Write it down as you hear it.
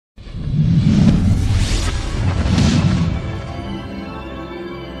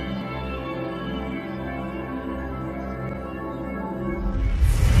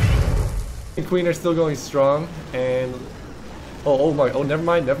queen are still going strong, and oh my, oh never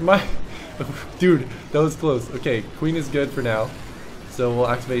mind. Dude, that was close. Okay, queen is good for now, so we'll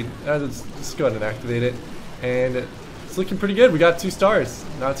activate. Let's just go ahead and activate it, and it's looking pretty good. We got 2 stars,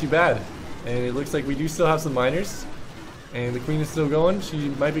 not too bad, and it looks like we do still have some miners, and the queen is still going. She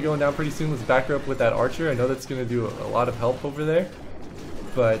might be going down pretty soon. Let's back her up with that archer. I know that's gonna do a lot of help over there,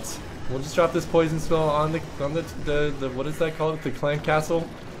 but we'll just drop this poison spell on the what is that called? The clan castle,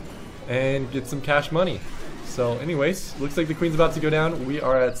 and get some cash money. So anyways, looks like the queen's about to go down. We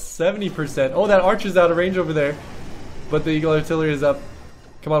are at 70%. Oh, that archer's out of range over there, but the eagle artillery is up.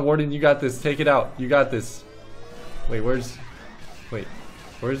 Come on, Warden, you got this. Take it out. You got this. Wait, where's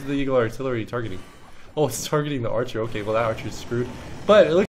the eagle artillery targeting? Oh, it's targeting the archer. Okay, well that archer's screwed. But it looks